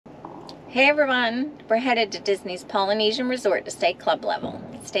Hey everyone, we're headed to Disney's Polynesian Resort to stay club level.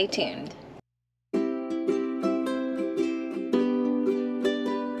 Stay tuned.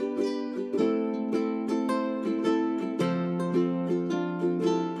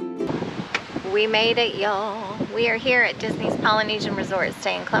 We made it, y'all. We are here at Disney's Polynesian Resort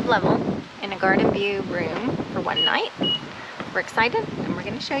staying club level in a garden view room for one night. We're excited and we're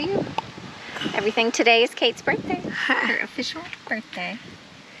going to show you everything. Today is Kate's birthday, her official birthday.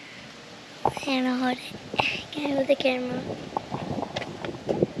 And I'll hold it. Can I hold the camera?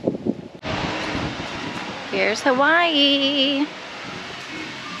 Here's Hawaii.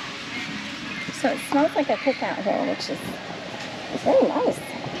 So it smells like a cookout here, which is very nice.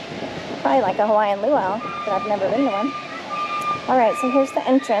 Probably like a Hawaiian luau, but I've never been to one. Alright, so here's the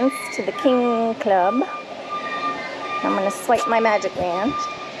entrance to the King Club. I'm going to swipe my magic wand.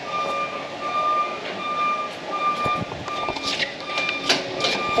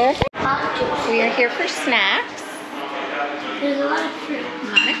 There. We are here for snacks. There's a lot of fruit. A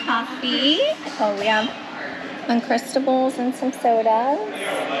lot of coffee. Oh, we have Uncrustables and some sodas.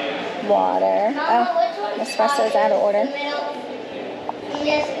 Water. Oh, espresso's out of order.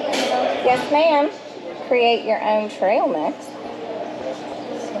 Yes, ma'am. Create your own trail mix.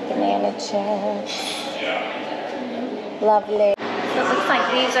 Some banana chips. Lovely. So it looks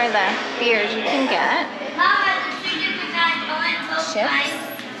like these are the beers you can get. Chips.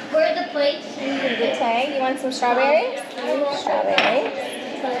 Where are the plates? You want some strawberries? Strawberries.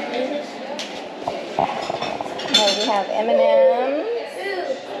 Oh, we have M&M's,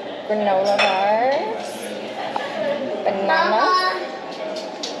 granola bars, banana,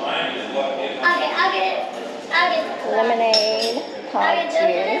 lemonade, pod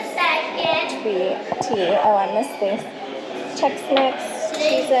juice, tea. Oh, I missed these. Chex Mix,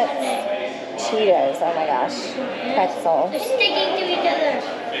 Cheez-Its, Cheetos. Oh my gosh, pretzels. They're sticking to each other.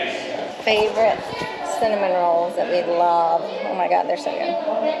 Favorite cinnamon rolls that we love. Oh my god, they're so good.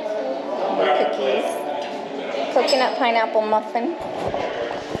 Cookies. Coconut pineapple muffin.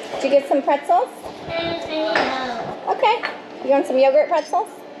 Did you get some pretzels? Okay. You want some yogurt pretzels?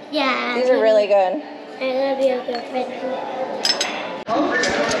 Yeah. These are really good. I love yogurt pretzels.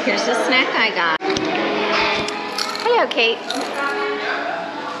 Here's the snack I got. Hello, Kate.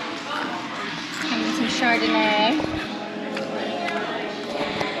 Having some Chardonnay.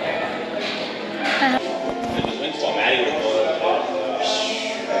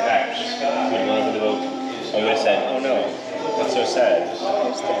 I would have said, oh no, that's so sad.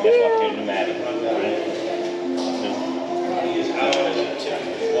 Just walk here, new Maddie.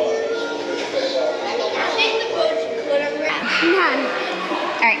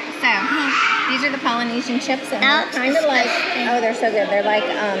 Alright, so these are the Polynesian chips and they're kind of like, oh they're so good. They're like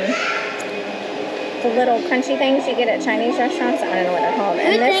the little crunchy things you get at Chinese restaurants. I don't know what they're called.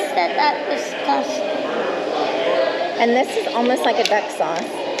 Who thinks that was disgusting? And this is almost like a duck sauce.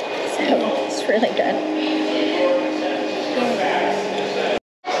 So it's really good.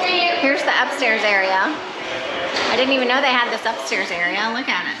 Here's the upstairs area. I didn't even know they had this upstairs area. Look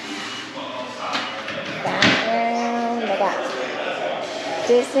at it. Bathroom. They got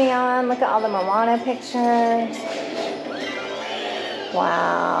Disney on. Look at all the Moana pictures.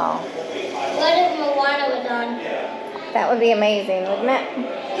 Wow. What if Moana was on? That would be amazing, wouldn't it?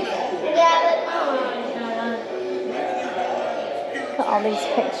 Yeah, but Moana's not on. Look at all these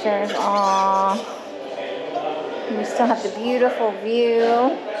pictures. Aww. We still have the beautiful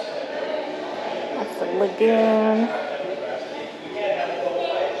view. That's the lagoon.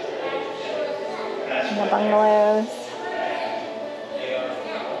 And the bungalows.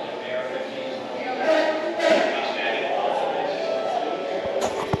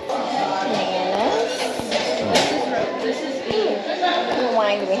 Bananas. What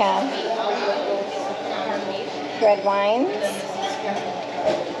wine do we have? Red wines.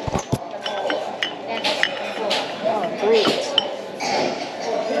 Oh, great.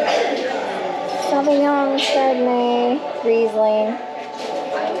 Sauvignon, Chardonnay, Riesling.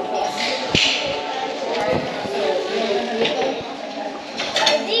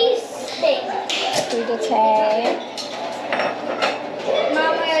 Are these steaks? Crudité.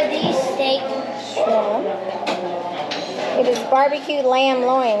 Mama, are these steaks? Sure. It is barbecued lamb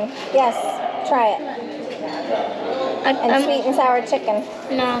loin. Yes, try it. And sweet and sour chicken.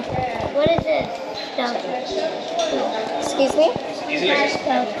 No. What is this? Stuffed. Excuse me?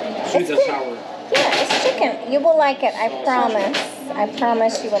 Sweet and sour. Yeah, it's chicken. You will like it, I promise. I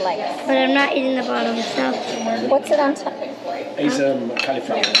promise you will like it. But I'm not eating the bottom stuff. What's it on top? It's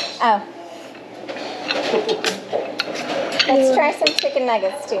cauliflower. Oh. Let's try some chicken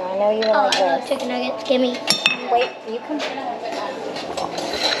nuggets too. I know you will Oh, like I love those. chicken nuggets. Gimme. Wait, you can.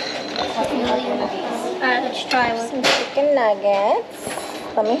 Alright, let's try one. Some chicken nuggets.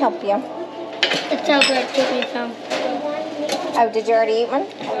 Let me help you. It's so good. Take me some. Oh, did you already eat one?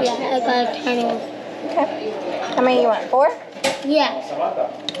 Yeah, I got a tiny one. Okay. How many you want? 4? Yeah.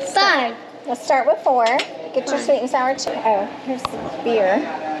 5. Let's start with 4. Get your sweet and sour chicken. Oh, here's the beer.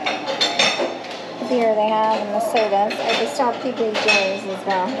 The beer they have and the sodas. Oh, they still have P.B. Joe's as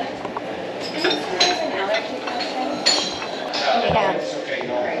well. We have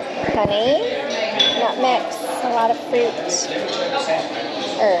honey, nut mix, a lot of fruit,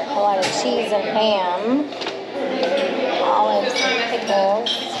 or a lot of cheese and ham, olives and pickles,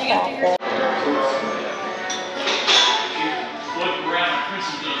 crackers.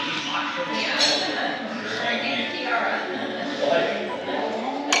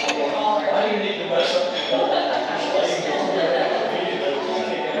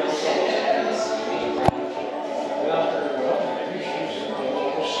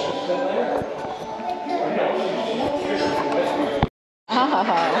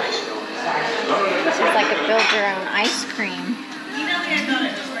 Oh, this is like a build your own ice cream.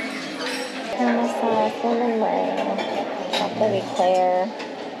 Caramel sauce, lemon meringue, chocolate eclair,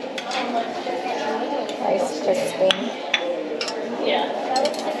 Rice Krispie.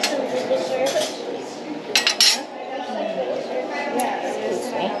 Excuse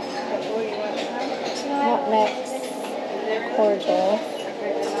me. Nut mix, cordial,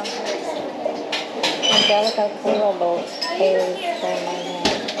 Angelica Coral Berries for my hand.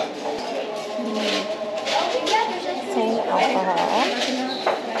 Same alcohol.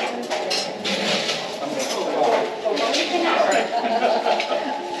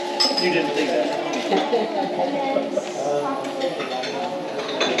 You didn't think that.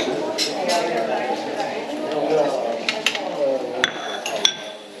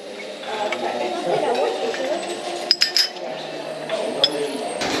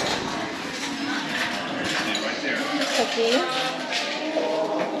 Cookies.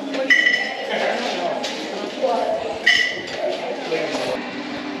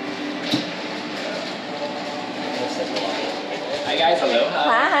 Hi guys, aloha.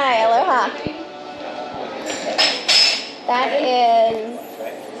 Hi, aloha. That is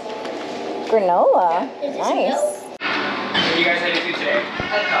granola. Nice. What are you guys headed to today? Ooh,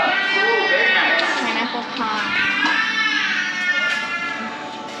 very nice. Pineapple pie.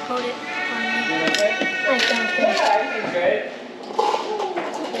 Hold it. Good.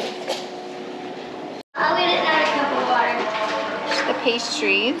 I'll get it out a cup of water. The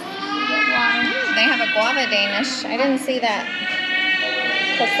pastries. They have a guava Danish. I didn't see that.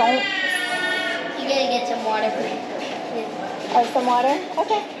 Croissant. You gotta get some water. Oh, some water?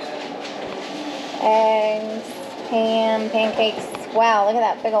 Okay. Eggs, ham, pancakes. Wow, look at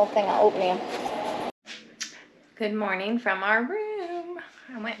that big old thing of oatmeal. Good morning from our room.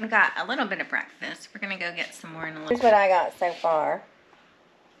 I went and got a little bit of breakfast. We're gonna go get some more in a little. Here's what I got so far.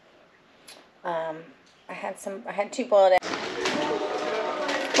 I had 2 boiled eggs.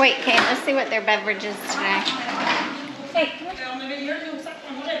 Wait, Kate, let's see what their beverage is today. Hey,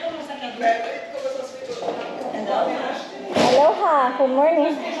 aloha, good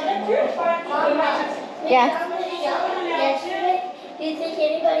morning. Yeah. Yesterday, do you think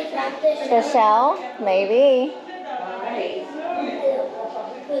anybody practiced? Rochelle, maybe.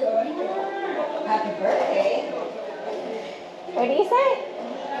 Happy birthday. What do you say?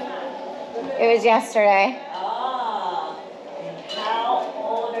 It was yesterday. Ah, and how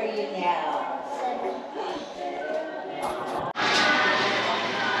old are you now?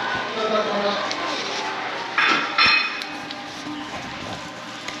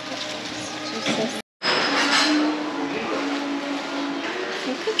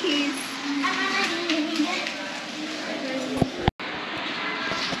 Cookies.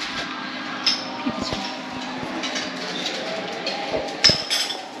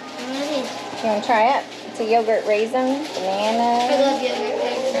 You want to try it? It's a yogurt raisin, I banana, love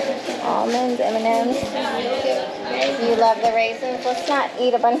yogurt. almonds, M&Ms. You love the raisins? Let's not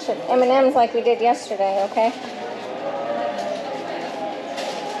eat a bunch of M&Ms like we did yesterday, okay?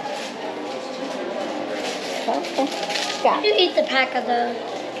 Okay. Got You it. eat the pack of those.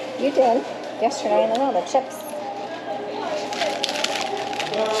 You did yesterday, and then all the chips.